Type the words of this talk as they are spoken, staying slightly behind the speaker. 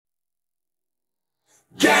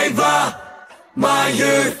Gave up my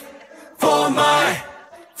youth for my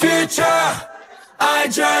future. I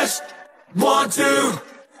just want to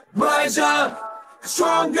rise up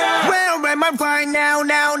stronger. Where am I right now,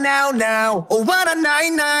 now? Oh, what a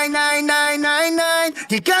night.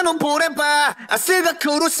 네가 넌 보내봐. I still got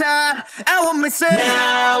kurusa. I won't miss it.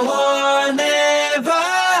 Now or never.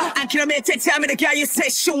 안 그러면 대참이라 가요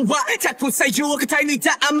세션와 자꾸 사유와 그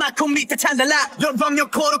타이밍다 아마 고민다 찬달라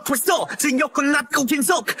열방역 코로 풀소 진역고 낮고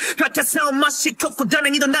긴속 같아서 맛이 컸고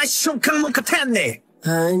다행히도 날 숑캉 같았네.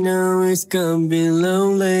 I know it's gonna be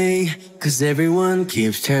lonely, cause everyone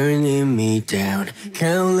keeps turning me down.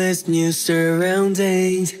 Countless new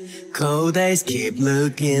surroundings, cold eyes keep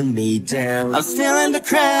looking me down. I'm still in the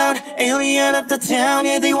crowd, alien of the town.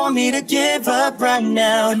 Yeah, they want me to give up right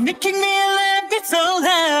now. Making me alive, it's so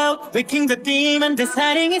loud. Waking the demon that's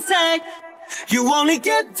hiding inside. You only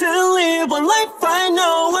get to live one life, I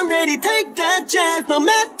know. I'm ready to take that chance. No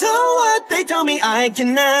matter what they tell me, I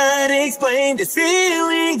cannot explain this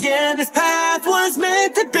feeling. Yeah, this path was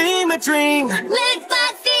meant to be my dream. Lit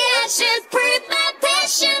like the ashes, breathe my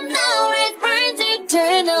passion. No, it burns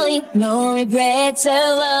eternally. No regrets,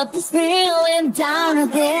 I love this feeling. Down to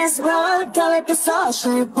this road, go with the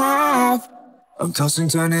social path. I'm tossing,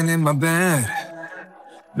 turning in my bed.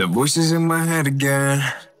 The voices in my head again.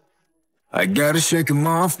 I gotta shake them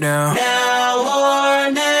off now. Now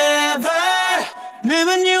or never.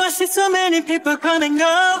 Never knew I see so many people come and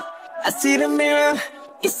go. I see the mirror,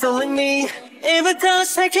 it's telling me. Every time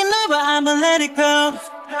it's taking over, I'ma let it go.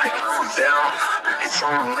 It's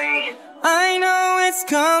only. I know it's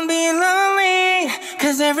gonna be lonely,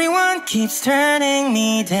 cause everyone keeps turning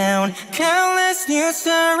me down. Countless new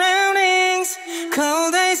surroundings,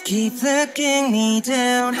 cold eyes keep looking me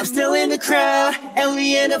down. I'm still in the crowd,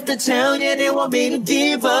 alien of the town. Yeah, they want me to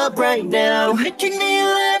give up right now. Making me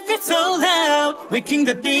laugh, it's so loud. Waking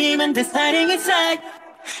the demon that's hiding inside.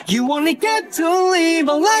 You only get to live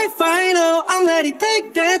a life, I know. I'm ready to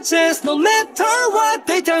take that chance. No matter what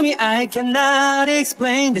they tell me, I cannot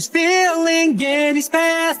explain this feeling. Yeah, this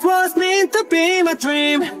past was meant to be my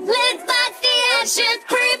dream. Lit like the ashes,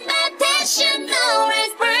 breathe my passion. No,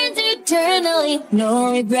 it burns eternally.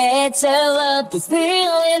 No regrets, I love this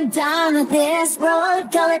feeling. Down to this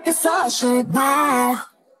road, go with the social path.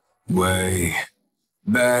 Way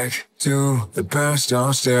back to the past,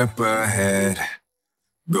 I'll step ahead.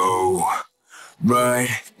 Go right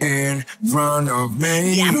in front of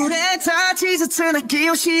me. 불에 다 지저분한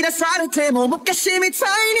기호시라 사르테 모목가심이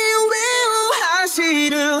tiny will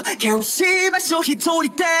하시루 겨우시 마쇼 히토리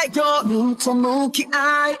때요 눈토무키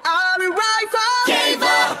I'll be right back. Gave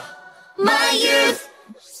up my youth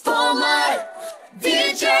for my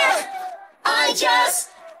future. I just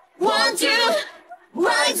want to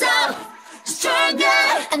rise up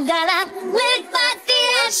stronger. And then I lit like the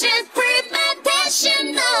ashes, breathe my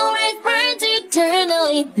passion. No, it burns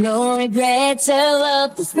eternally. No regrets, I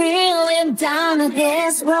love this feeling. Down to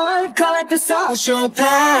this road, call it the social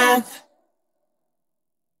path.